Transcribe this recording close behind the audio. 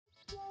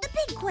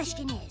big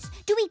question is,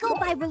 do we go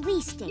by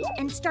release date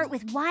and start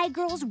with Why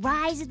Girls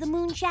Rise of the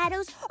Moon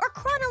Shadows, or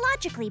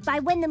chronologically by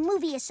when the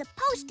movie is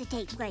supposed to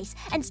take place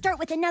and start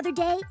with another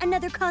day,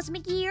 another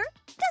cosmic year?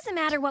 Doesn't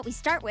matter what we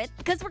start with,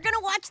 because we're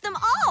gonna watch them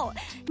all.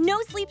 No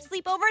sleep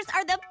sleepovers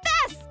are the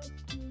best.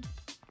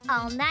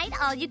 All night,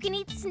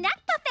 all-you-can-eat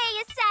snack buffet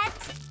is set.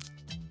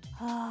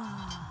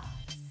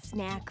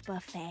 Snack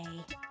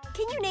buffet.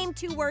 Can you name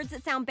 2 words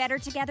that sound better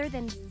together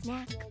than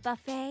snack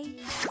buffet?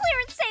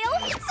 Clearance sale,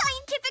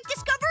 scientific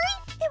discovery.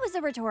 It was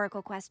a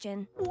rhetorical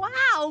question.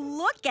 Wow,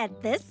 look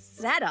at this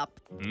setup.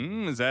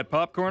 Is that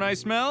popcorn I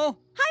smell?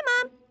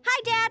 Hi, Mom.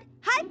 Hi, Dad.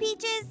 Hi,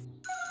 Peaches.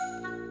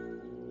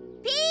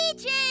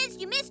 Peaches,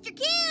 you missed your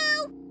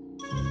cue.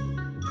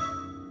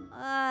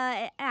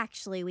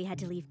 Actually, we had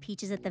to leave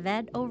Peaches at the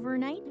vet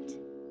overnight.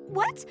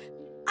 What?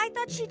 I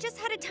thought she just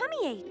had a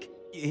tummy ache.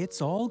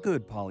 It's all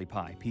good, Polly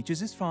Pie.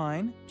 Peaches is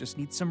fine. Just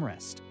needs some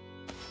rest.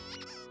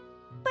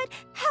 But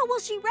how will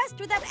she rest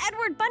without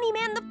Edward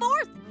Bunnyman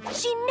IV?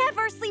 She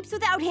never sleeps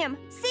without him.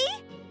 See?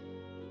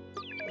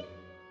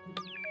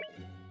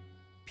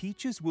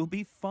 Peaches will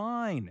be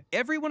fine.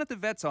 Everyone at the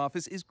vet's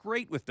office is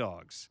great with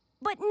dogs.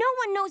 But no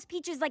one knows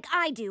Peaches like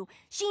I do.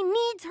 She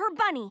needs her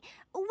bunny.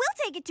 We'll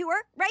take it to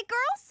her, right,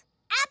 girls?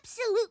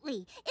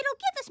 Absolutely. It'll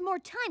give us more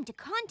time to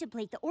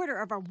contemplate the order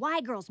of our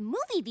Why Girls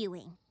movie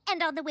viewing.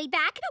 And on the way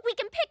back, we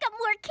can pick up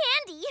more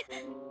candy.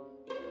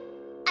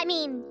 I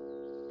mean,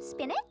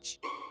 spinach?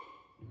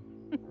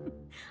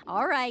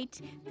 All right,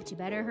 but you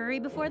better hurry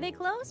before they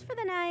close for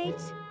the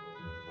night.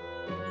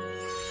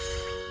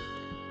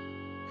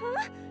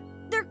 Huh?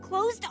 They're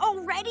closed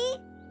already?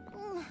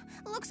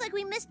 Looks like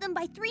we missed them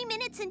by 3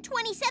 minutes and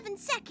 27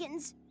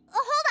 seconds.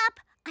 Hold up.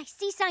 I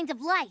see signs of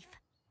life.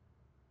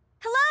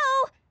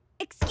 Hello?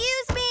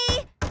 Excuse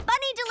me?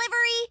 Bunny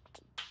delivery?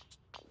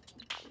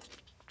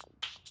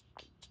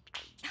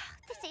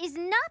 This is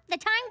not the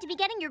time to be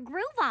getting your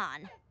groove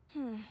on.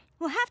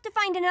 We'll have to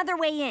find another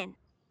way in.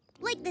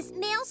 Like this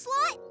mail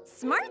slot?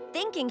 Smart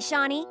thinking,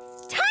 Shani.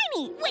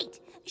 Tiny!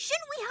 Wait,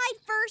 shouldn't we hide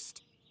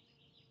first?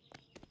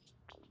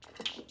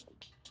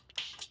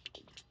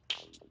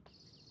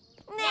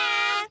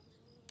 Nah.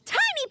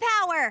 Tiny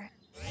power!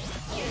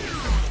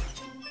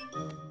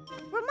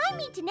 Remind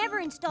me to never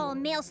install a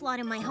mail slot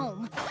in my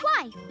home.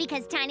 Why?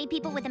 Because tiny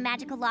people with a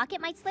magical locket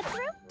might slip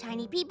through?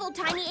 Tiny people,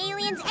 tiny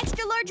aliens,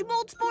 extra large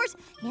mold spores.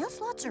 Mail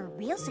slots are a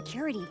real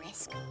security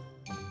risk.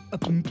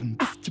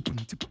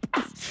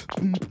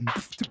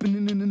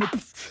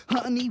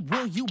 Honey,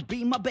 will you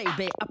be my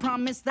baby? I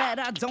promise that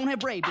I don't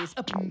have rabies.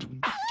 Those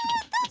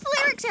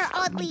lyrics are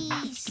oddly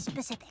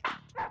specific.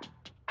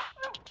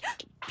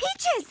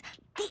 Peaches!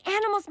 The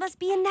animals must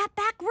be in that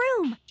back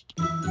room.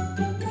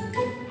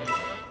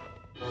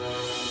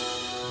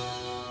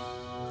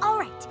 All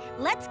right,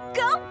 let's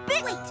go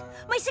big. Wait,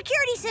 my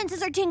security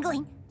senses are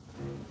tingling.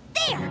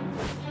 There,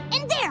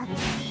 and there,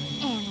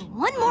 and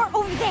one more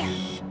over there.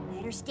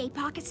 Better stay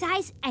pocket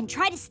size and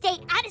try to stay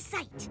out of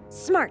sight.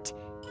 Smart.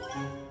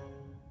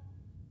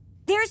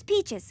 There's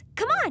Peaches.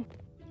 Come on.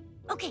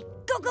 Okay,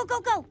 go, go, go,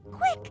 go,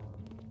 quick.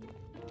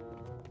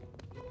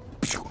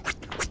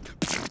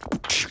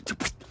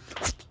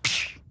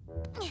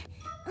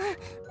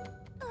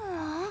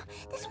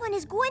 This one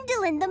is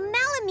Gwendolyn, the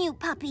Malamute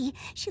puppy.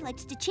 She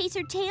likes to chase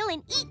her tail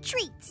and eat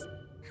treats.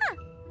 Huh,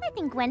 I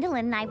think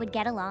Gwendolyn and I would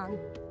get along.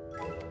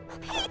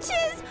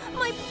 Peaches!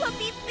 My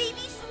puppy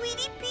baby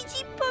sweetie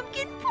peachy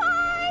pumpkin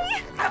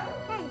pie!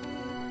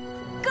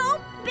 Go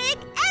Big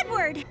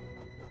Edward!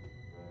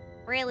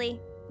 Really?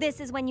 This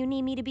is when you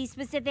need me to be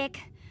specific?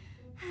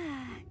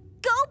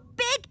 Go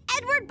Big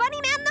Edward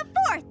Bunnyman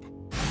IV!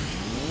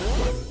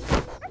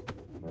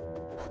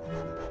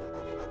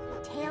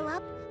 Tail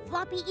up,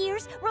 floppy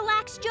ears,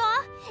 relaxed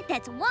jaw.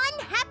 That's one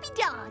happy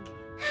dog.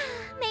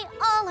 May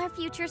all our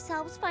future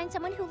selves find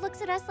someone who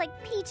looks at us like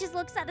Peaches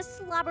looks at a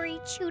slobbery,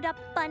 chewed-up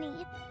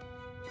bunny.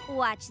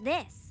 Watch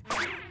this.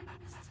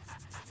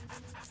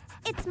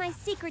 It's my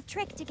secret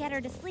trick to get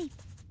her to sleep.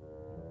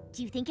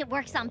 Do you think it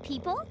works on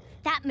people?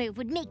 That move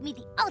would make me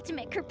the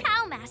ultimate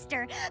kerpow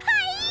master.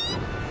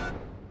 Hi!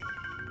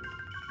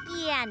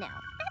 Yeah, no,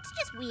 that's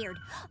just weird.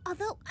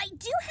 Although I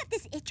do have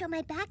this itch on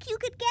my back you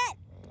could get.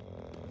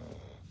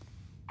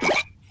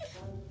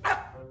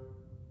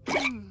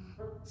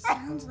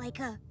 Sounds like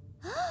a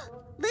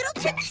little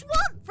Tim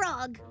Swamp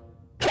Frog.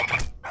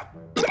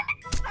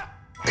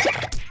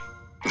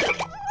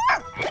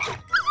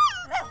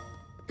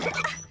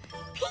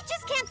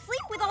 Peaches can't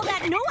sleep with all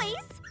that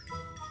noise.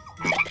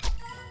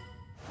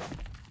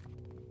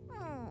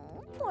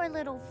 Poor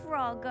little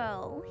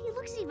froggo. He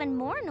looks even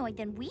more annoyed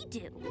than we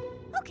do.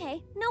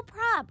 Okay, no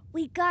prob.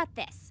 We got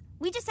this.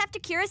 We just have to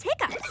cure his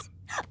hiccups.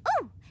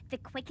 Oh, the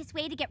quickest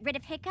way to get rid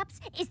of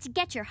hiccups is to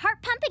get your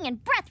heart pumping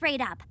and breath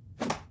rate up.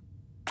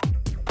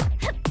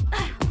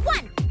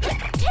 1, 2,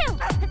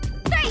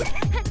 3,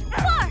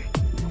 4.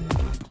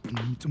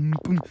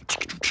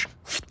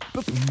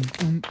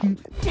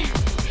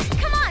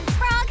 Come on,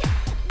 frog.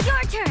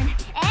 Your turn.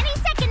 Any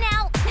second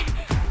now.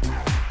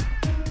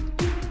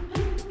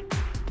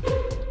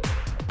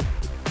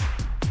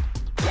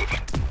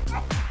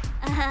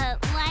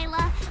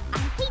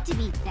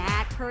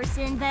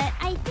 person, but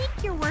I think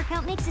your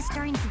workout mix is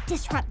starting to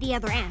disrupt the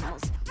other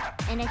animals.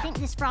 And I think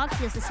this frog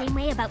feels the same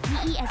way about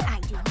PE as I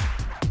do.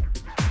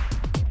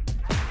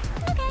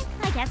 Okay,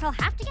 I guess I'll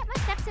have to get my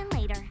steps in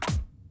later.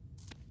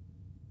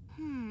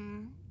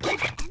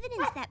 There's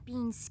evidence that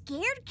being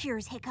scared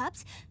cures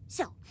hiccups.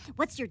 So,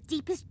 what's your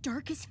deepest,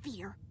 darkest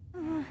fear?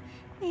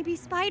 Maybe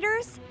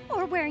spiders?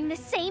 Or wearing the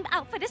same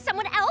outfit as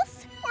someone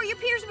else? Or your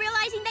peers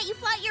realizing that you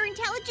flout your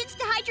intelligence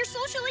to hide your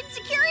social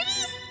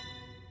insecurities?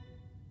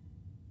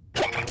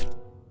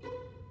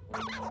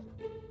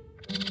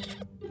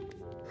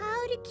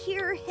 How to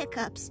cure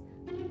hiccups?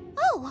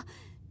 Oh,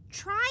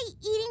 try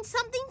eating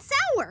something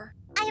sour.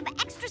 I have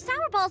extra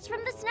sour balls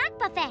from the snack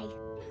buffet.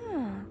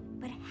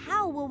 But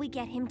how will we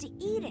get him to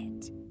eat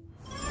it?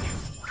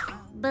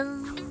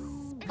 Buzz,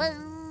 buzz,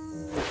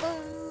 buzz.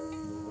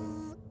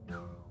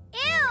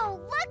 Ew,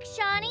 look,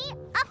 Shani,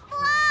 a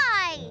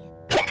fly!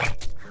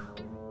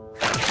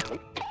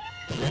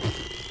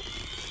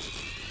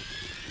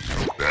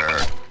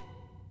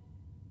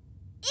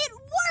 It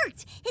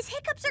worked! His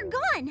hiccups are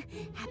gone.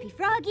 Happy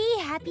Froggy,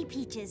 happy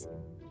Peaches.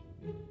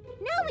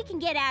 Now we can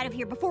get out of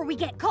here before we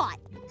get caught.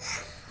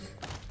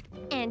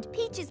 And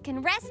Peaches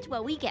can rest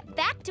while we get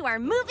back to our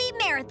movie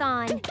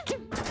marathon.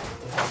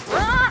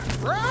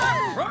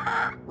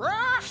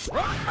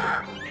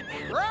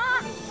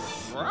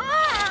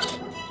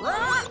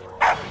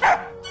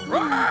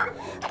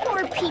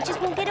 Poor Peaches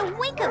won't get a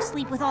wink of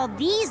sleep with all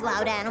these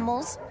loud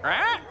animals.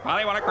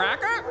 Polly, want a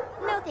cracker?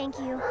 No, thank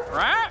you.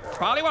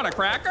 Polly, want a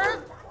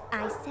cracker?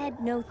 I said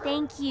no,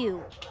 thank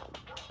you.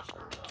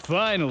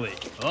 Finally,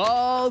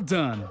 all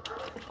done.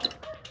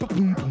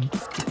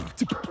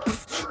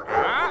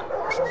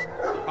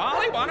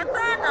 Polly, want a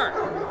cracker?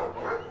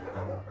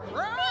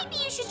 Maybe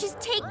you should just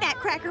take that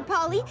cracker,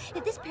 Polly.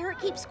 If this parrot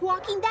keeps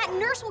squawking, that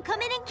nurse will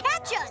come in and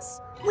catch us.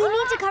 We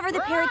need to cover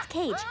the parrot's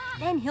cage.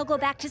 Then he'll go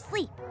back to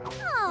sleep.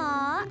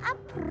 Aw, a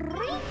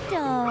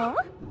burrito.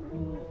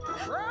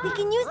 We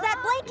can use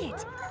that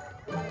blanket.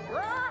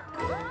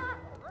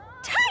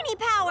 Tiny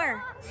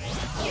power!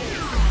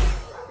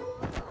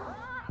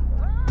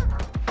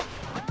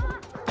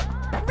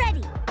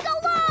 Ready, go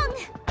long!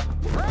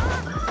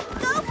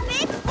 Go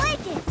big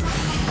blankets!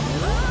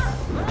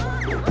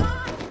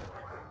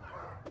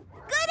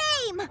 Good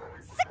aim!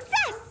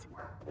 Success!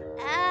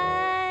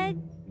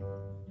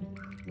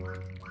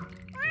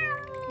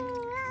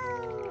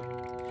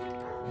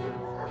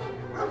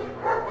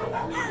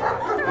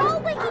 They're all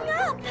waking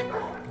up!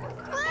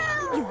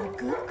 You're a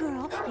good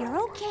girl. You're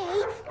okay.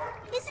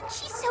 Isn't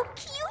she so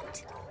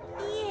cute?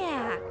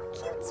 Yeah,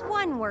 cute's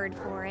one word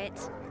for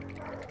it.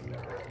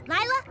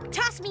 Lila,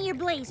 toss me your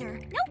blazer.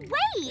 No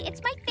way!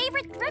 It's my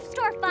favorite thrift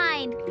store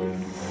find.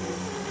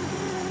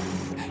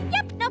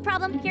 Yep, no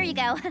problem. Here you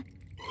go.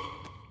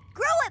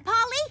 Grow it,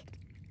 Polly!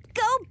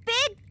 Go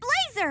big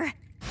blazer!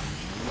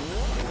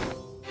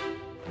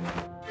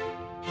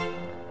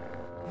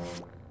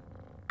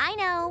 I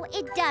know,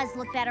 it does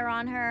look better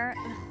on her.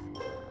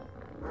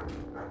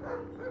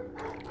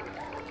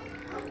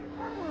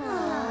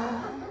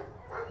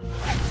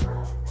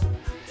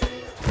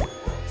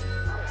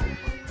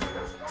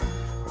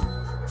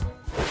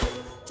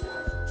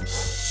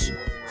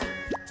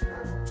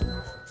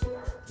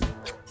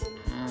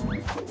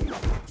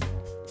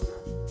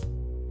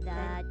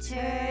 The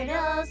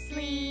turtle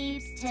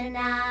sleeps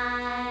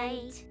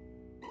tonight.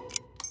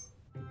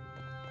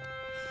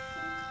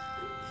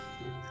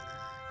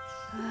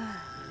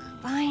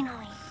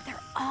 Finally, they're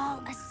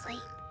all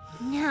asleep.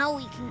 Now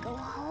we can go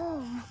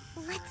home.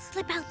 Let's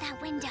slip out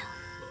that window.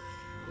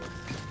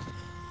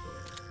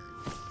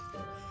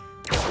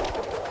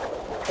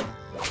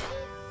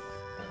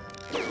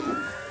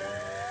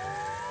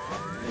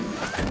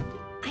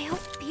 I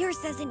hope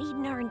Pierce hasn't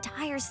eaten our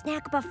entire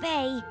snack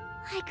buffet.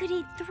 I could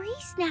eat 3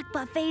 snack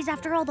buffets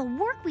after all the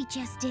work we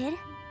just did.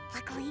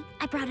 Luckily,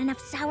 I brought enough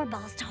sour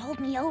balls to hold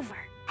me over.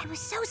 I was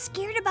so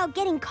scared about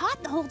getting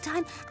caught the whole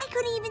time, I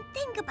couldn't even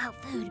think about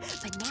food.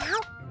 But now...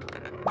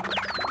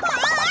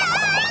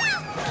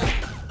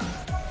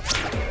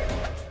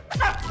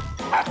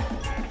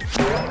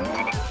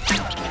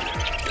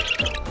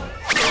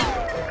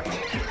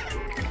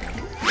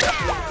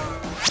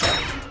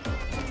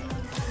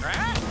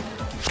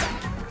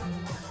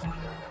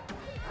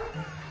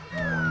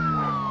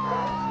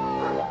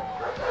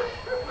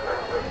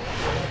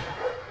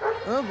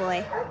 Oh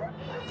boy.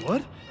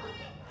 What?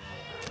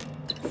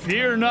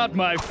 Fear not,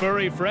 my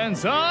furry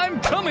friends, I'm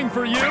coming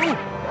for you!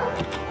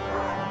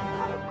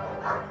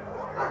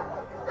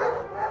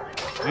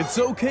 It's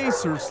okay,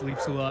 Sir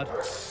Sleeps-a-Lot.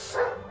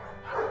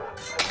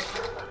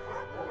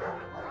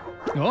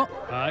 Oh,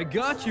 I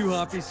got you,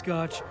 Hoppy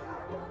Scotch.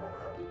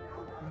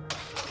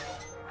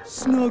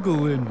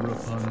 Snuggle in,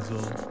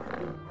 Rapunzel.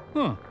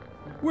 Huh,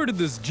 where did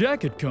this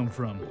jacket come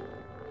from?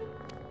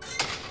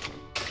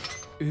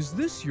 Is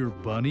this your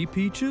bunny,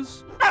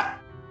 Peaches?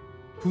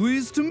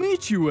 Pleased to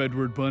meet you,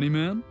 Edward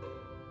Bunnyman.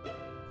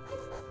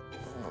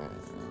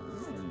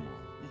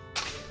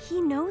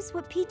 He knows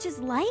what Peaches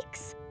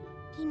likes?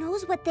 He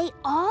knows what they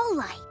all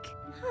like.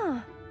 Huh.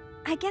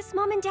 I guess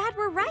Mom and Dad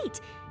were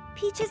right.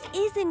 Peaches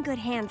is in good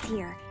hands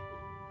here.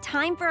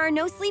 Time for our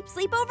no-sleep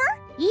sleepover?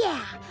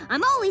 Yeah,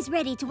 I'm always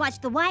ready to watch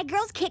the Y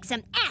girls kick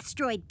some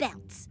asteroid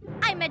belts.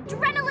 I'm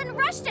adrenaline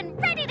rushed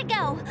and ready to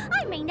go.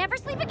 I may never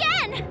sleep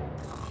again.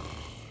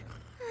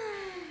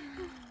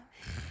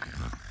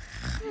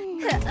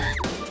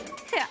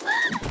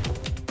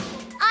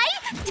 I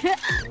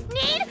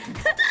need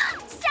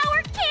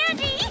sour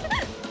candy.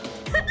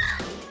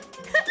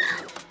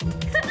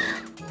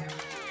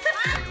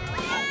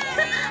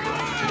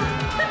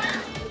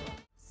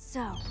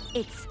 So,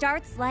 it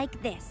starts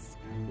like this.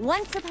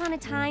 Once upon a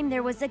time,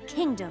 there was a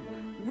kingdom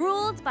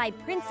ruled by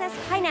Princess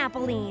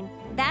Pineappeline.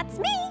 That's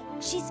me.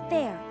 She's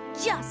fair,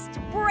 just,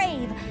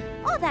 brave,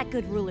 all that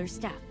good ruler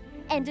stuff.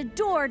 And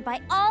adored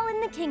by all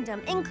in the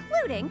kingdom,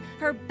 including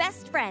her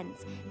best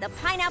friends, the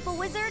Pineapple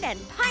Wizard and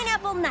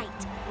Pineapple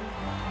Knight.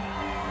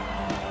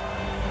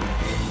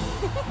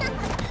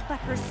 But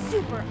her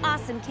super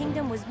awesome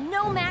kingdom was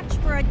no match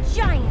for a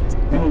giant.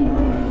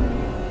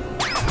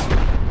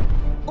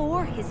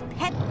 Or his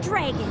pet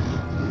dragon.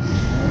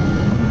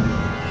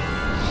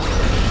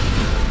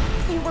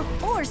 They were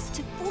forced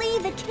to flee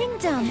the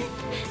kingdom.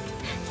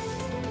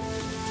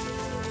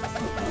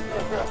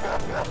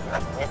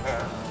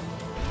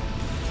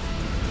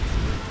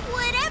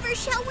 Whatever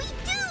shall we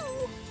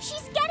do?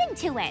 She's getting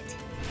to it.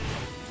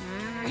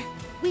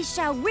 We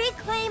shall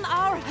reclaim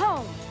our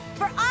home.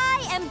 For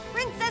I am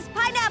Princess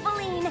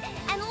Pineappeline,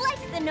 and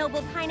like the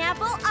noble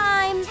pineapple,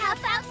 I'm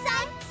Tough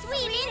outside,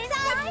 sweet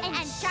inside,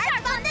 and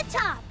sharp on the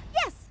top.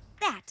 Yes,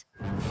 that.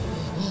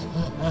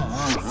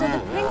 So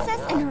the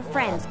princess and her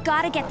friends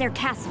gotta get their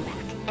castle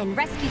back and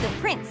rescue the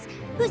prince,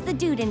 who's the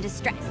dude in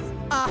distress.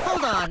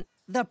 Hold on.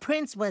 The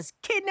prince was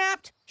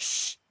kidnapped?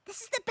 Shh,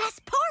 this is the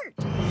best part.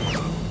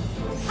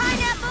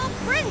 Pineapple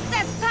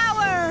Princess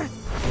Power!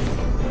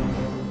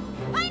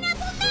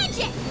 Pineapple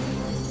magic!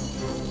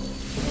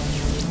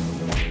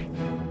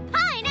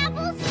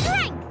 Pineapple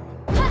strength!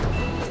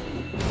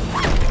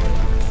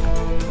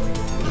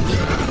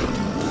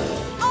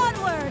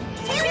 Onward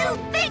to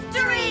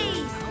victory!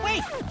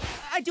 Wait,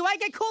 do I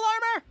get cool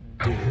armor?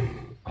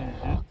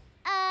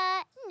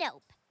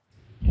 Nope.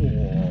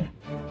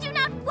 Do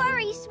not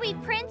worry,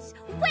 sweet prince.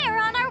 We're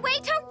on our way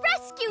to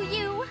rescue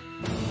you.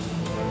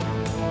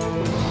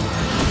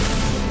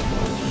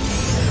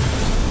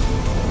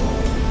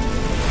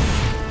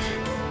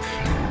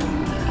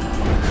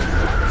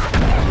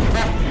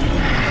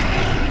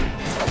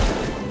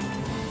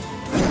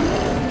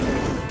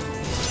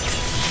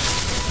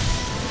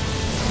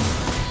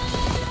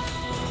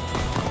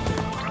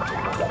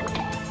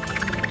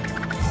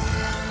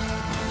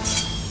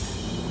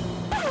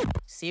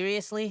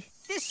 Seriously?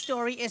 This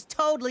story is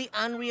totally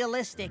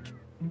unrealistic.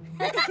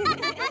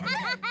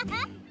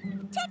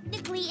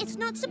 Technically, it's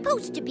not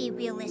supposed to be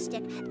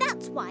realistic.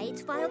 That's why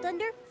it's filed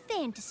under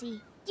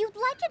fantasy. You'd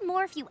like it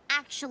more if you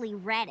actually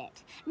read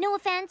it. No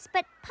offense,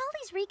 but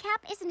Polly's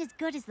recap isn't as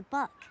good as the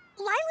book.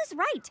 Lila's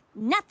right.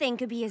 Nothing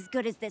could be as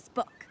good as this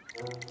book.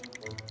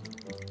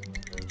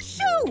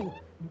 Shoo!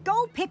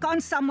 Go pick on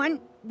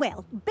someone,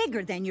 well,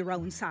 bigger than your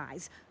own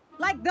size.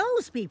 Like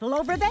those people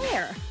over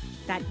there.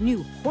 That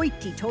new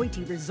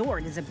hoity-toity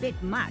resort is a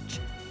bit much.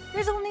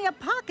 There's only a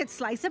pocket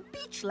slice of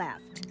beach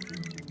left.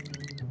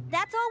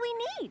 That's all we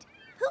need.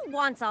 Who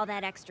wants all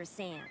that extra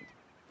sand?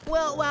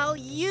 Well, while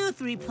you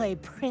three play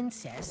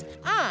princess,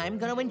 I'm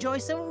gonna enjoy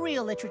some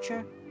real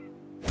literature.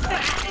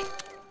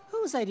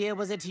 Whose idea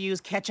was it to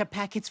use ketchup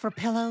packets for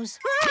pillows?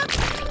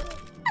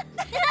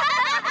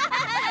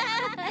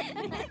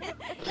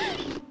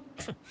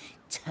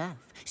 Tough,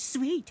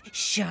 sweet,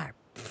 sharp.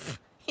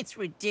 It's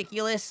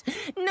ridiculous.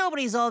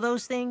 Nobody's all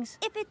those things.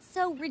 If it's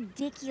so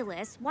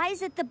ridiculous, why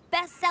is it the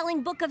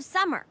best-selling book of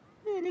summer?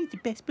 It ain't the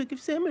best book of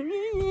summer.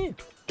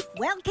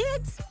 Well,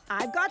 kids,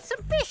 I've got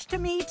some fish to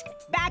meet.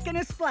 Back in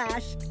a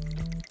splash.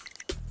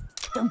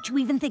 Don't you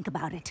even think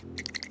about it.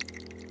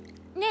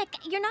 Nick,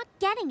 you're not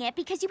getting it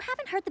because you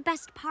haven't heard the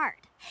best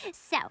part.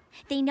 So,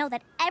 they know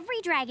that every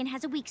dragon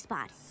has a weak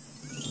spot.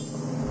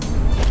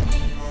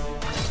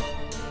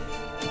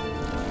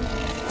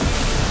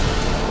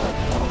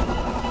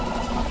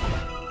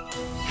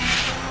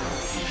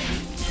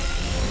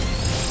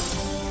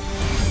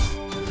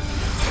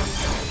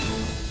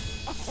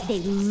 They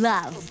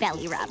love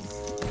belly rubs.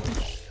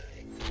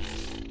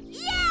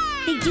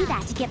 Yeah! They do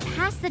that to get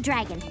past the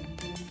dragon.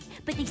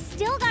 But they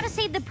still gotta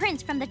save the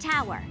prince from the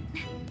tower.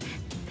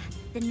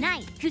 The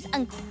knight, who's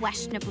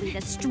unquestionably the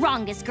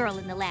strongest girl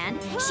in the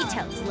land, she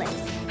tells Liz,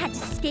 had to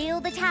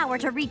scale the tower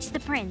to reach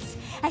the prince.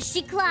 As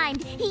she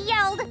climbed, he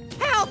yelled,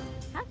 "Help!"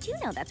 How'd you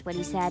know that's what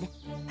he said?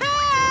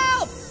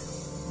 Help!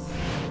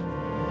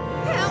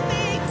 Help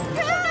me!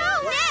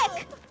 Help!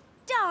 Nick!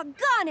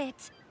 Doggone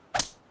it!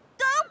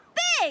 Go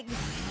big!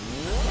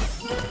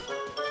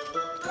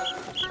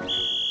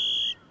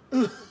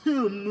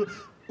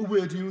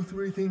 Where do you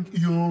three think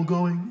you're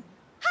going?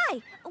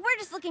 Hi, we're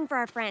just looking for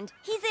our friend.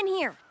 He's in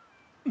here.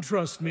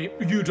 Trust me,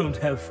 you don't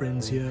have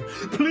friends here.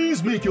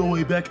 Please make your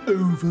way back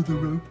over the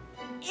rope.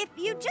 If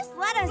you just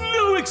let us...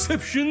 No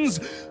exceptions!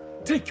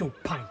 Take your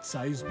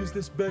pint-sized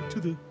business back to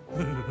the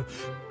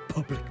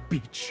public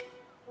beach.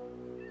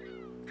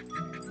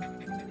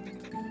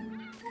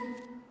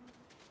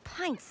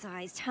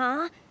 Pint-sized,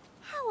 huh?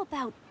 How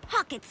about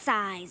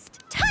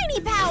pocket-sized? Tiny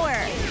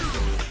power!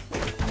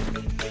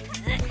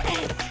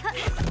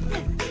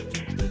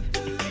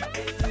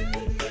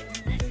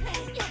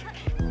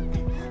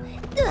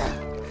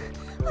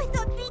 I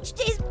thought beach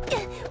days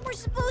were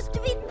supposed to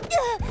be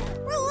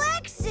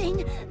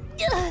relaxing.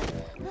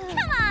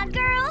 Come on,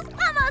 girls.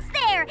 Almost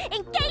there.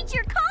 Engage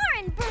your car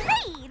and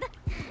breathe.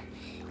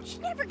 She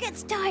never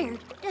gets tired,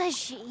 does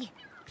she?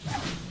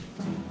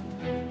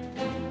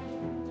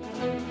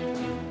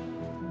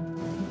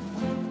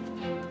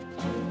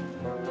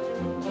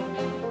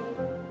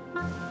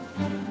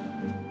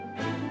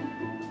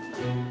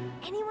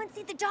 Anyone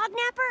see the dog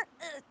napper?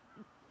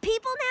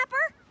 People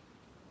napper?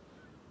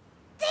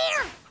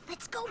 There!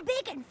 Let's go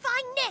big and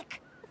find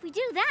Nick! If we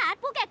do that,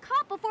 we'll get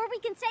caught before we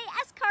can say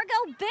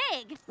escargot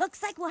big.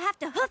 Looks like we'll have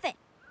to hoof it.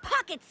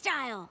 Pocket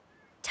style.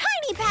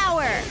 Tiny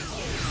power!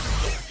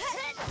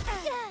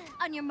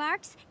 On your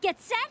marks,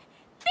 get set,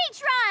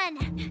 beach run!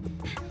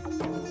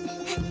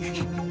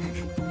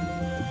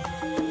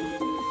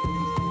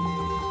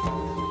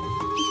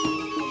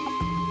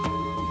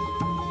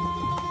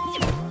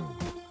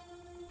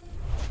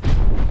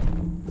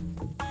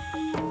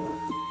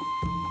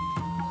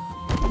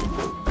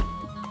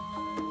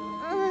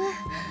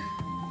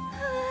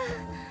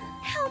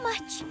 How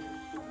much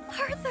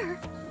farther?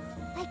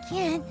 I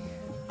can't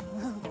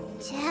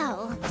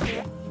tell.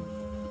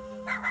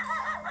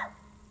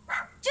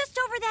 Just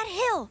over that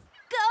hill.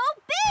 Go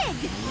big!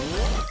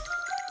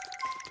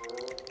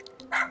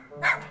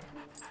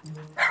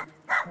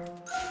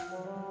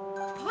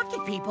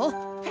 Pocket people?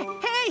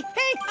 Hey,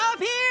 up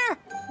here!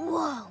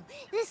 Whoa,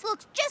 this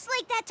looks just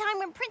like that time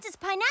when Princess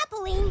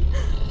Pineappeline...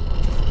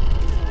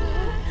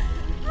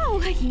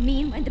 Oh, you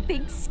mean when the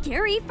big,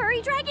 scary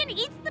furry dragon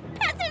eats the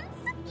peasants?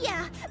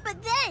 Yeah,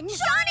 but then...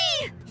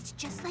 Shani! It's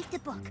just like the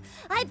book.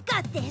 I've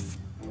got this.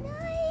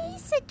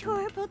 Nice,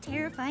 adorable,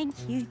 terrifying,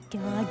 cute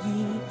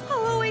doggy.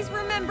 I'll always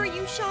remember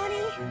you,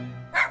 Shani.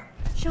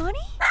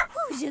 Shani?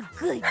 Who's a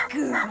good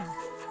girl?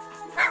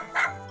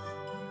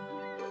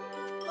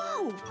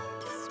 Whoa,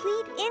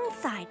 sweet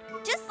inside,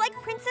 just like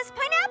Princess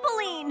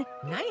Pineappeline.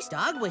 Nice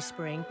dog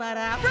whispering, but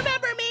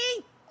remember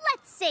me!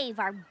 Let's save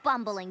our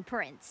bumbling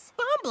prince.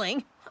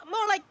 Bumbling?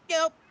 More like,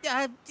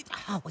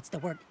 what's the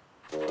word?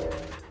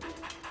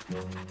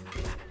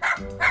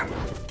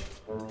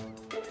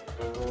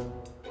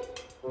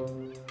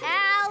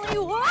 Alley,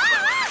 oof!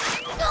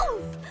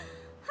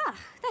 Huh,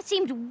 that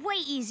seemed way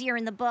easier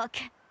in the book.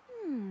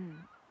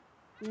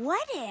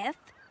 What if...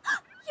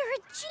 You're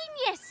a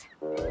genius!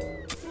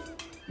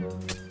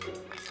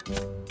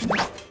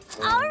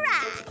 All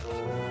right!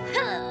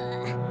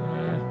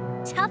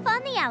 Tough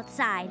on the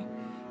outside.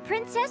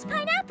 Princess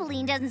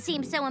Pineappeline doesn't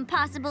seem so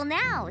impossible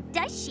now,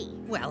 does she?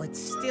 Well, it's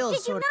still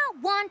Did you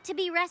not want to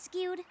be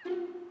rescued?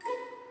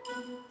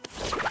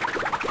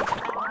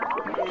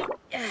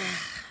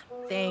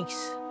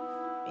 Thanks.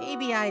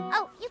 Maybe I'd...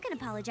 Oh, you can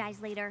apologize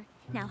later.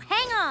 Now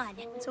hang on.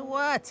 To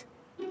what?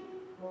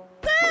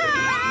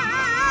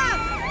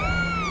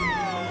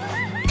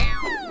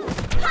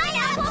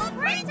 Pineapple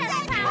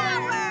Princess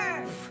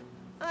Power!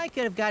 I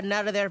could have gotten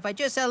out of there if I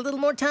just had a little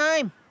more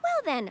time.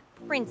 Well then,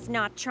 Prince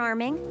Not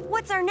Charming,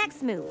 what's our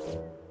next move?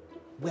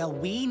 Well,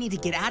 we need to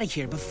get out of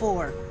here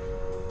before...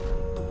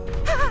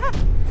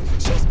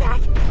 She's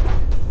back!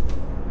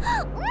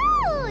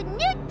 Ooh,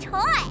 new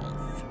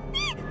toys!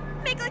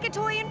 Make like a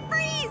toy and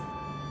freeze!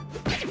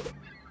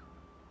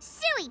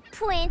 Silly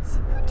Prince,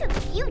 who took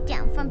you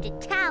down from the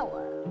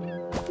tower?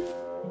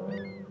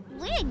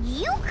 Where'd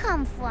you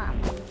come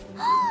from?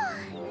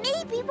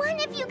 Maybe one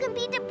of you can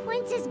be the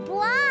Princess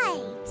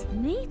Bride.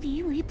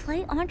 Maybe we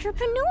play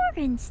entrepreneur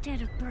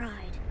instead of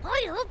bride.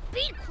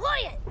 Be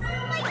quiet!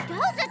 My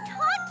dolls are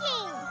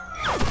talking!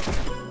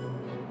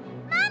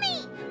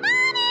 Mommy!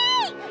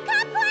 Mommy!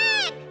 Come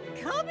quick!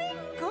 Coming,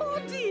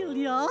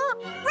 Cordelia.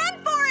 Run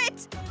for it!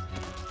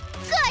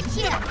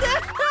 Gotcha!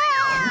 Those are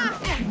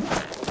alive!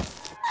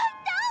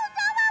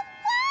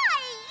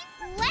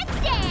 Let's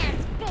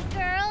dance, big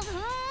girls!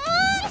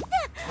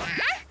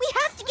 We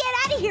have to get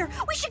out of here!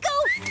 We should go!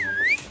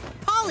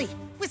 Polly,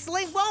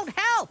 whistling won't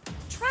help!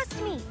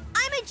 Trust me,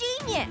 I'm a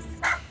genius!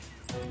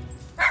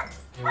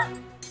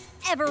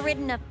 Ever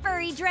ridden a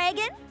furry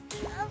dragon?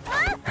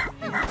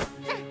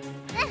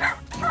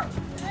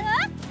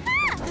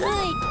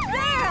 Good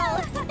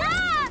girl!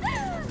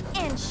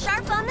 And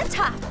sharp on the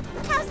top.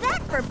 How's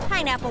that for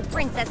pineapple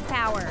princess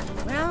power?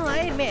 Well, I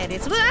admit,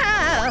 it's... They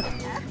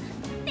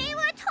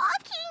were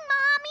talking,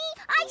 Mommy!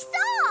 I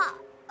saw!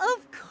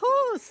 Of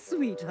course,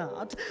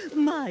 sweetheart.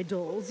 My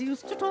dolls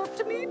used to talk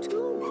to me,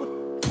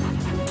 too.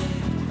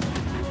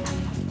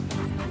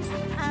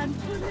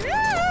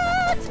 Antoinette!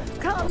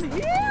 Come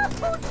here,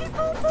 Poochie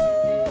Poo Poo!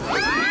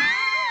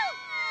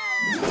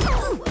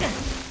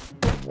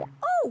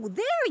 Oh,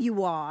 there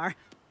you are.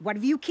 What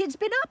have you kids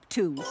been up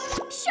to?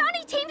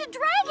 Shani tamed a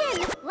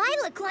dragon!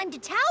 Lila climbed a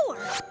tower.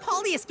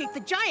 Polly escaped the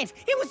giant.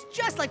 It was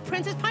just like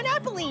Princess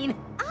Pineappeline.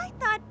 I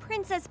thought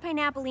Princess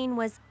Pineappeline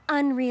was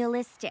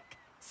unrealistic.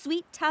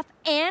 Sweet, tough,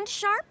 and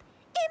sharp?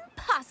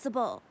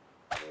 Impossible.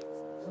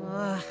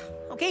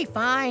 Okay,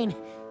 fine.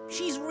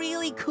 She's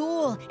really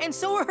cool, and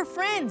so are her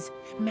friends.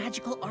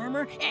 Magical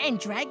armor, and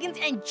dragons,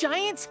 and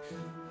giants.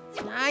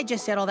 I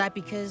just said all that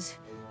because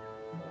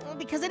I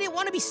didn't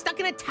want to be stuck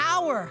in a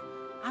tower.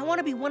 I want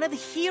to be one of the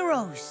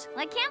heroes.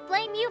 Well, I can't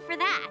blame you for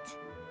that.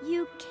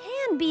 You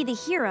can be the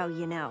hero,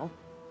 you know,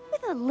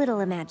 with a little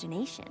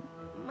imagination.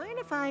 Mind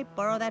if I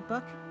borrow that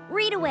book?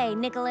 Read away,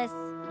 Nicholas.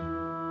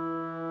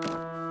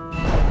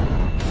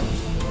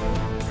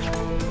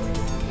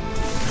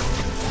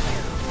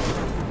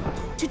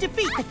 To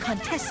defeat the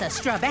Contessa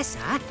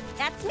Stravessa,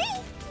 That's me.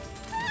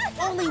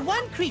 only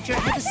one creature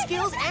had the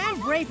skills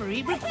and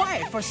bravery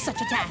required for such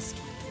a task.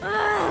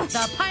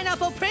 The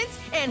Pineapple Prince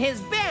and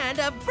his band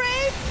of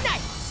brave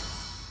knights.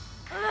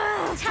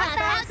 Tough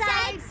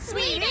outside,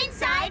 sweet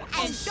inside,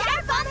 and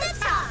sharp on the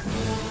tongue.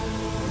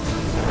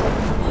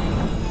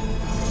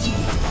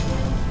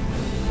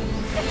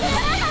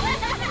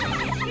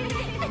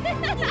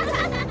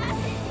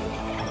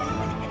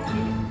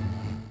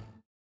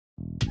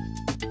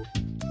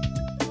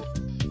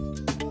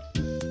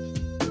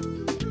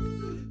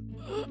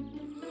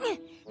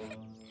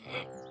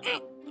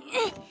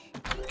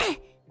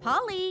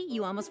 Polly,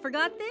 you almost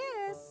forgot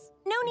this.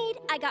 No need.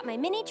 I got my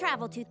mini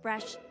travel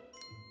toothbrush.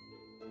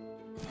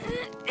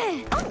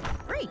 Oh,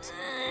 great.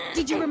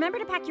 Did you remember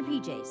to pack your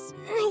PJs?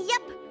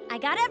 Yep, I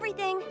got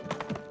everything.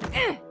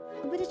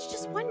 But it's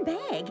just one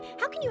bag.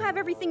 How can you have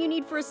everything you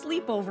need for a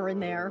sleepover in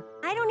there?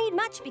 I don't need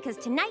much because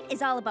tonight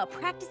is all about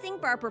practicing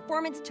for our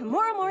performance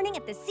tomorrow morning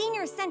at the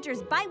Senior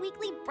Center's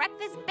bi-weekly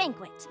breakfast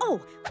banquet. Oh,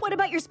 what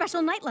about your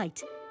special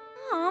nightlight?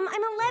 Mom,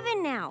 I'm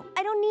 11 now.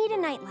 I don't need a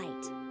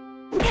nightlight.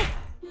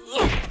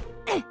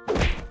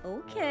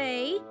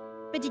 Okay.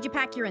 But did you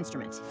pack your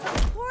instrument?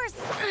 Of course,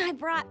 I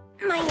brought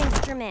my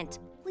instrument.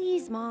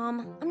 Please,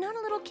 Mom, I'm not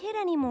a little kid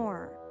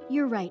anymore.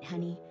 You're right,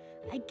 honey.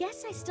 I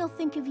guess I still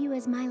think of you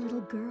as my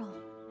little girl.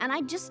 And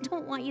I just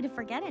don't want you to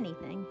forget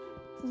anything.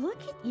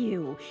 Look at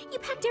you. You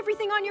packed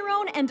everything on your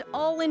own and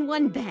all in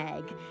one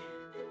bag.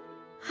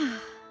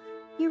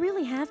 You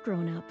really have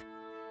grown up.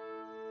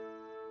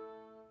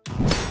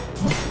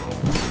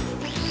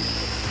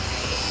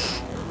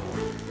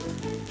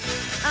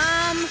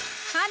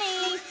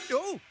 Honey!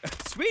 Oh,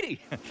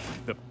 sweetie,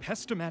 the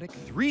Pestomatic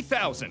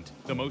 3000,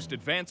 the most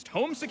advanced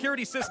home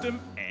security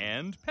system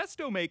and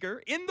pesto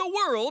maker in the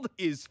world,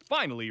 is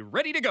finally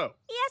ready to go.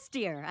 Yes,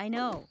 dear, I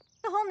know.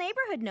 The whole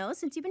neighborhood knows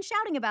since you've been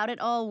shouting about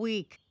it all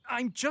week.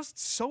 I'm just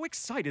so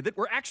excited that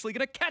we're actually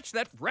gonna catch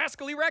that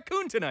rascally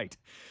raccoon tonight.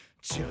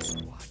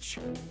 Just watch.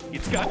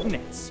 It's got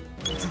nets,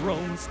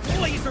 drones,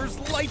 lasers,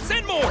 lights,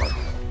 and more.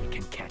 It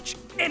can catch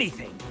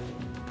anything.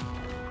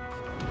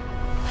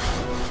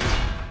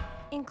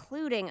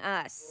 Including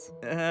us.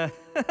 All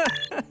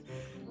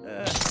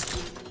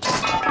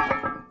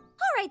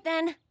right,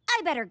 then.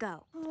 I better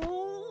go.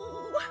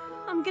 Oh,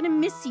 I'm gonna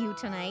miss you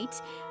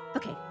tonight.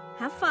 Okay,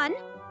 have fun.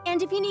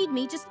 And if you need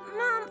me, just...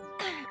 Mom,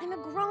 I'm a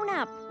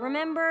grown-up,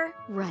 remember?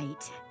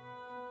 Right.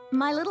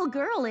 My little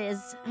girl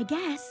is, I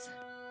guess,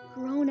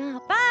 grown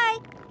up. Bye!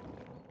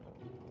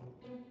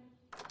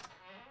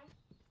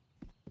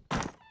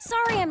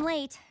 Sorry I'm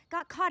late.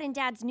 Got caught in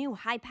Dad's new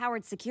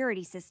high-powered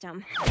security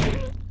system.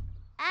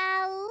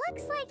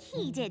 Looks like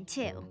he did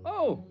too.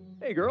 Oh,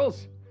 hey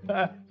girls.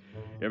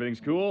 Everything's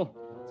cool?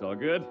 It's all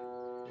good?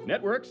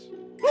 Networks?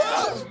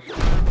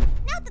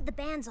 Now that the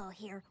band's all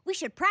here, we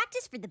should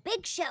practice for the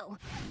big show.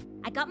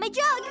 I got my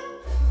jug.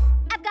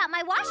 I've got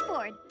my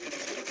washboard.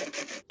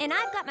 And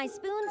I've got my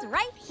spoons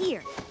right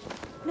here.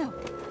 No,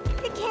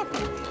 it can't be.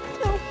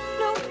 No,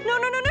 no, no,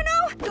 no, no, no,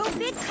 no! Go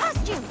big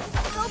costumes!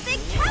 Go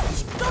big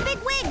couch! Go big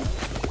wigs!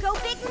 Go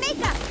big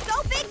makeup!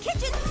 Go big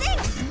kitchen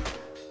sink!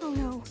 Oh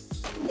no,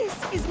 this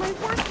is my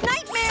worst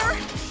nightmare!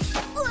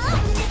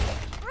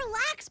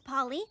 Relax,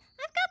 Polly.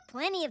 I've got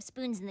plenty of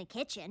spoons in the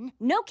kitchen.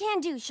 No can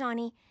do,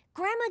 Shani.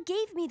 Grandma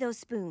gave me those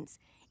spoons.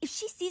 If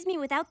she sees me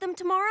without them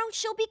tomorrow,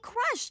 she'll be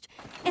crushed.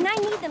 And I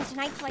need them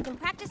tonight so I can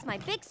practice my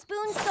big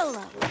spoon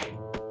solo.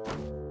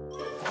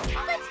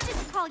 Let's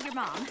just call your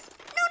mom.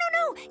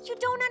 No, you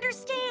don't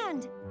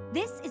understand.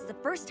 This is the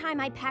first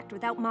time I packed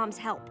without Mom's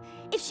help.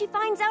 If she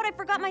finds out I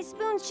forgot my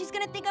spoons, she's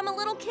gonna think I'm a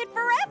little kid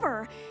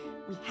forever.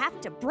 We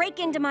have to break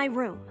into my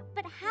room.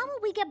 But how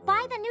will we get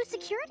by the new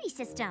security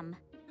system?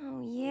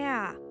 Oh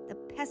yeah, the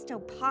pesto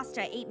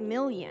pasta 8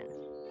 million.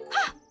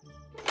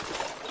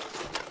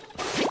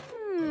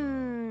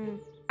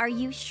 Are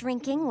you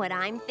shrinking what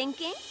I'm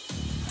thinking?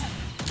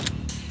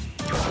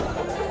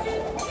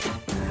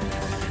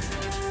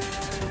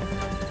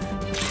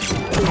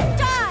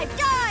 Dive!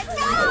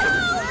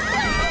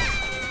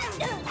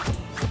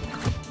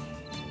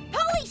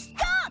 Polly,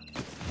 stop!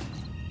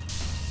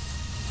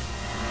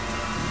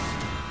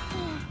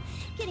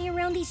 Getting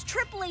around around these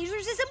trip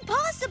lasers is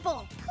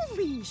impossible.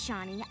 Please,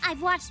 Shani.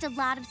 I've watched a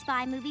lot of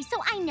spy movies, so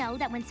I know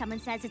that when someone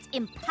says it's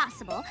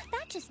impossible,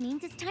 that just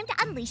means it's time to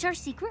unleash our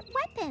secret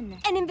weapon.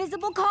 An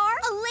invisible car?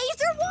 A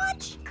laser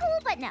watch? Cool,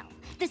 but no.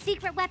 The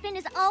secret weapon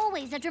is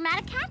always a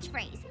dramatic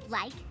catchphrase,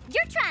 like,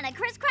 you're trying to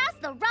crisscross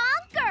the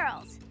wrong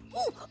girls.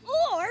 Ooh,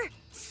 or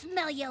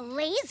smell your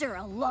laser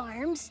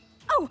alarms.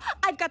 Oh,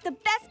 I've got the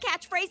best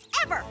catchphrase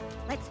ever.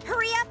 Let's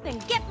hurry up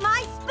and get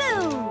my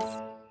spoons.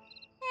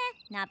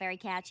 Not very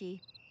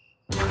catchy.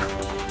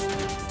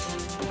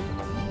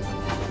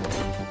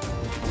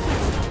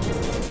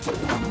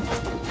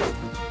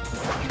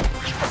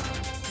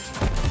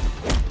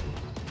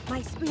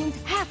 My spoons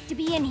have to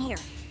be in here.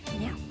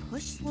 Now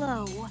push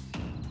slow.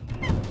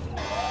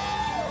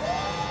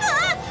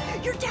 Ah!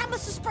 Your dad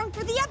must have sprung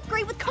for the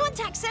upgrade with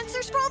contact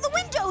sensors for all the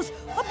windows.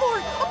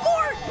 Abort!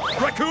 Abort!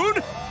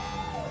 Raccoon!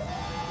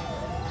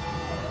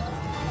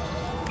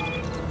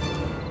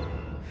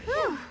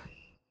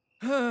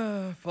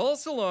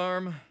 False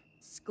alarm.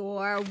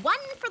 Score 1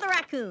 for the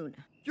raccoon.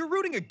 You're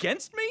rooting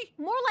against me?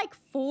 More like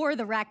for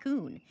the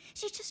raccoon.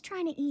 She's just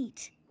trying to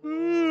eat.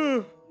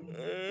 Look,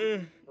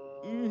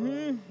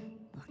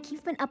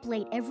 you've been up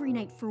late every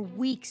night for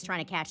weeks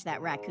Trying to catch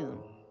that raccoon.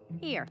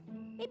 Here,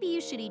 maybe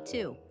you should eat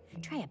too.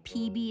 Try a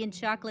PB and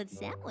chocolate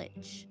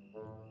sandwich.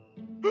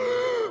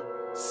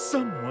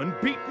 Someone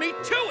beat me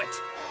to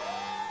it!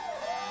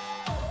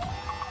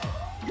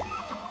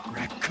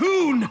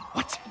 Raccoon!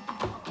 What?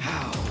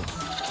 How?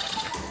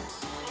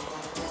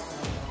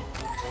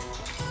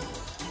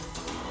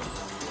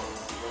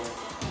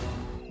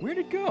 Where'd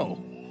it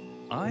go?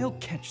 I'll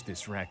catch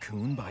this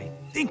raccoon by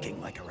thinking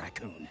like a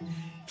raccoon.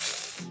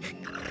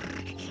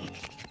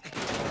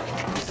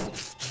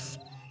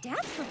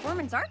 Dad's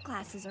performance art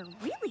classes are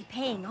really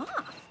paying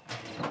off.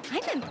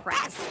 I'm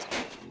impressed.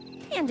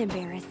 And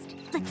embarrassed.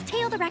 Let's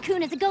tail the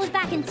raccoon as it goes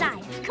back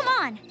inside. Come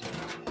on.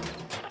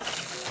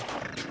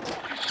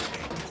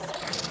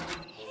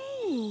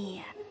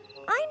 Hey,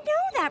 I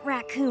know that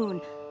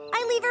raccoon.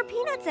 I leave her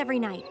peanuts every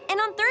night,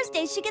 and on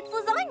Thursdays she gets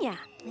lasagna.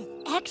 With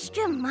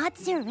extra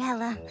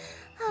mozzarella.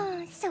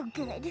 Oh, so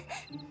good.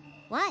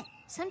 What?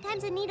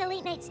 Sometimes I need a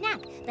late night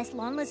snack. Best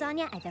lawn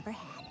lasagna I've ever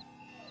had.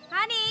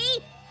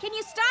 Honey, can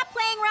you stop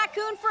playing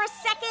raccoon for a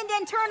second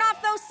and turn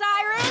off those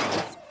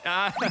sirens?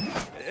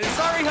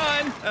 Sorry,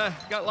 hon.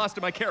 Got lost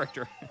in my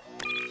character.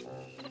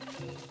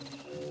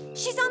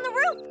 She's on the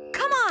roof.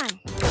 Come on.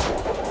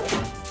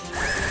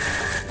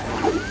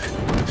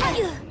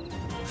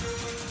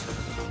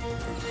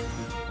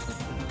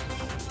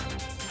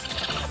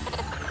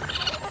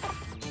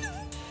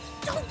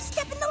 Don't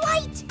step in the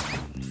light!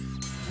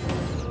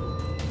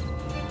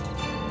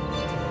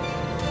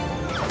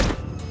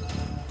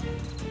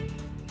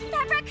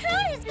 That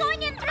raccoon is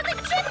going in through the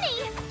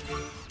chimney!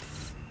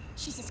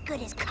 She's as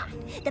good as caught.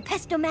 The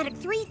Pestomatic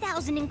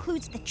 3000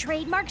 includes the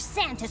trademark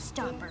Santa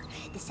Stopper.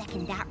 The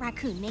second that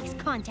raccoon makes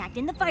contact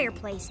in the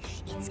fireplace,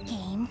 it's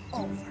game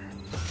over.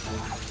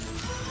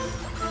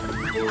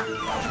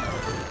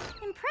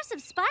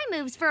 Impressive spy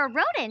moves for a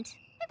rodent.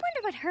 I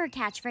wonder what her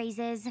catchphrase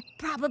is.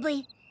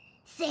 Probably,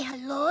 say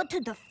hello to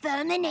the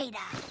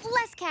Furminator.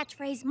 Less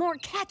catchphrase, more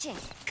catching.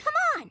 Come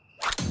on.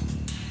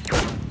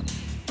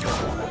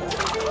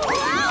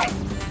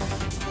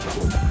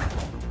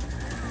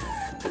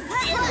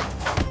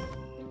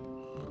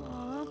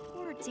 Aw,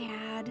 poor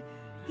Dad.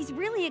 He's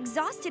really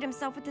exhausted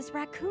himself with this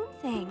raccoon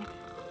thing.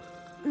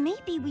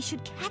 Maybe we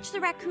should catch the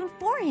raccoon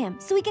for him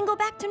so he can go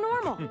back to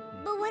normal.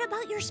 But what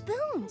about your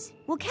spoons?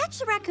 We'll catch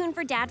the raccoon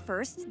for Dad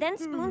first, then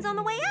spoons on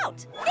the way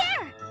out.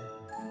 There!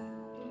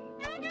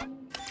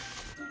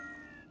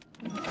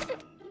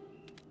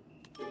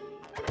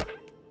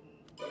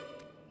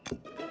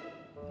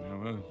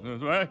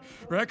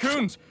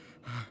 Raccoons!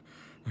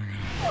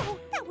 Oh,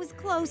 that was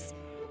close.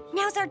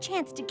 Now's our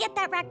chance to get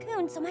that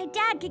raccoon so my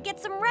dad could get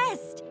some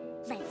rest.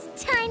 Let's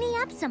tiny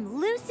up some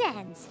loose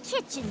ends,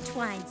 kitchen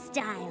twine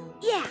style.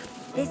 Yeah,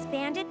 this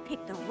bandit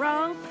picked the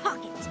wrong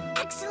pocket.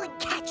 Excellent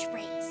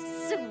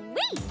catchphrase.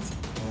 Sweet!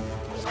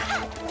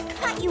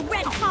 Caught you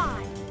red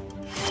hot.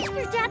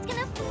 Your dad's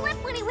gonna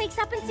flip when he wakes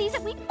up and sees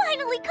that we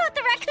finally caught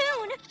the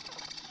raccoon!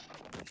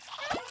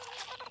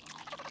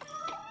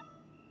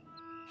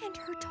 And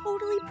her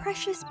totally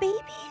precious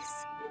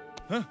babies.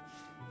 Huh?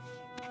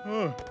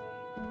 Oh,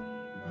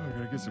 I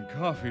gotta get some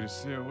coffee to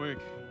stay awake.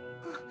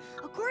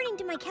 According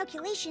to my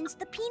calculations,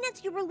 the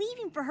peanuts you were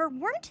leaving for her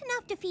weren't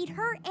enough to feed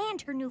her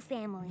and her new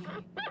family.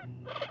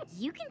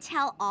 You can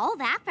tell all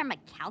that from a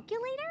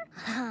calculator?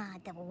 Ah,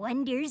 the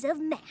wonders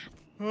of math.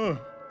 Oh.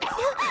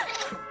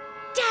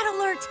 Dad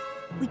alert!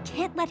 We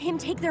can't let him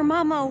take their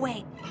mama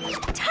away.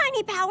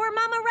 Tiny power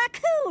Mama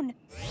Raccoon!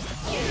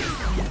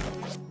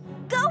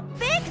 Go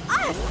big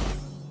us!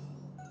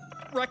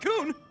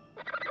 Raccoon?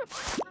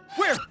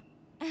 Where?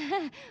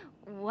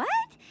 What?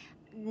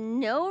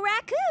 No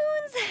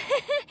raccoons.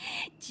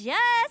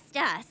 Just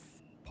us.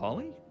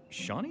 Polly?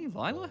 Shani?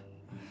 Lila?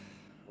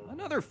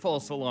 Another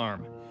false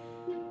alarm.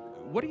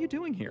 What are you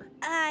doing here?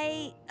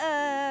 I,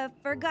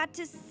 forgot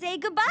to say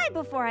goodbye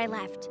before I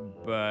left.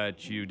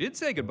 But you did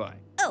say goodbye.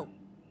 Oh,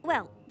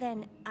 Well,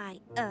 then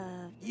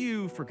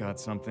You forgot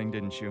something,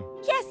 didn't you?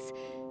 Yes,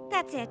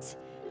 that's it.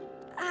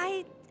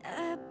 I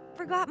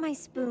forgot my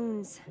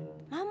spoons.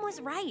 Mom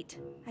was right.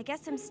 I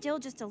guess I'm still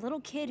just a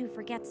little kid who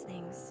forgets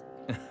things.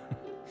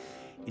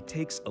 It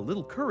takes a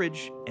little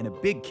courage and a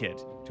big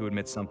kid to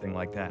admit something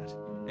like that.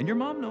 And your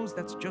mom knows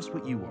that's just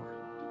what you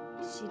are.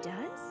 She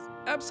does?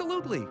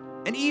 Absolutely.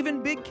 And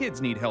even big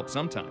kids need help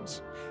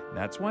sometimes.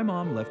 That's why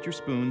Mom left your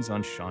spoons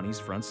on Shani's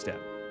front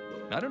step.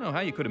 I don't know how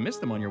you could have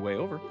missed them on your way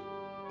over.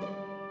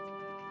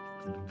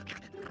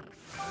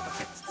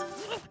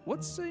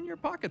 What's in your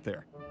pocket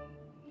there?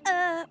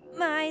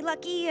 My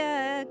lucky,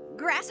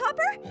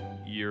 grasshopper?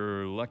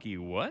 Your lucky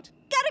what?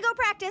 Gotta go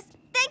practice.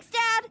 Thanks,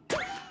 Dad!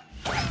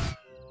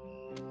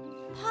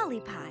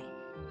 Polly Pie,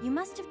 you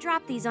must have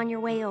dropped these on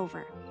your way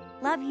over.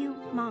 Love you,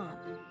 Mom.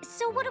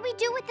 So what do we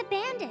do with the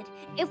bandit?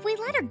 If we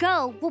let her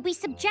go, we'll be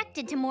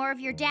subjected to more of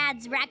your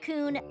dad's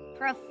raccoon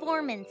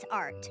performance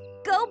art.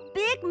 Go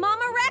big,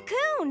 Mama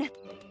Raccoon!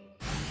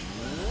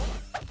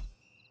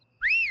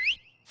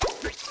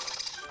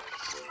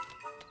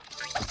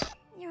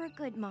 You're a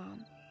good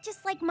mom,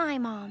 just like my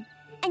mom.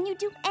 And you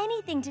do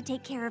anything to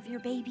take care of your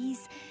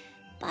babies.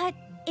 But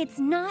it's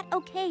not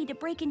okay to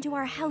break into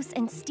our house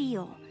and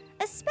steal.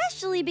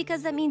 Especially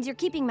because that means you're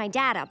keeping my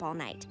dad up all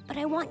night. But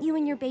I want you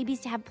and your babies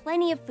to have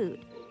plenty of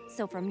food.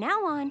 So from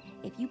now on,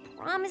 if you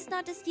promise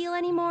not to steal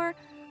anymore,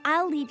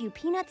 I'll leave you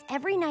peanuts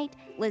every night,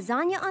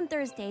 lasagna on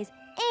Thursdays,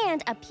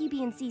 and a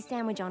PB&C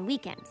sandwich on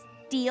weekends.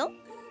 Deal?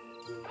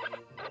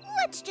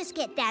 Let's just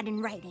get that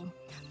in writing.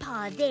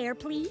 Paw there,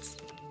 please.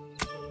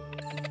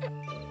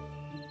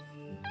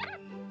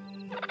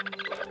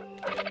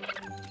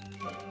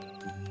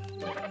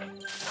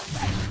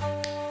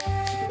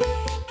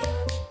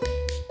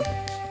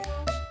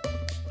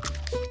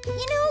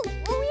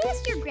 When we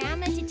asked your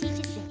grandma to teach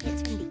us the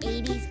hits from the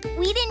 80s,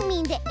 we didn't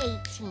mean the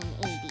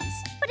 1880s.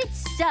 But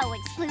it's so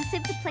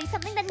exclusive to play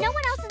something that no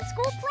one else in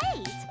school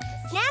plays.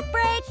 Snack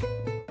break!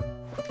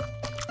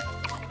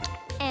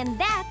 And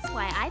that's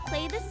why I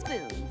play the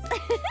spoons.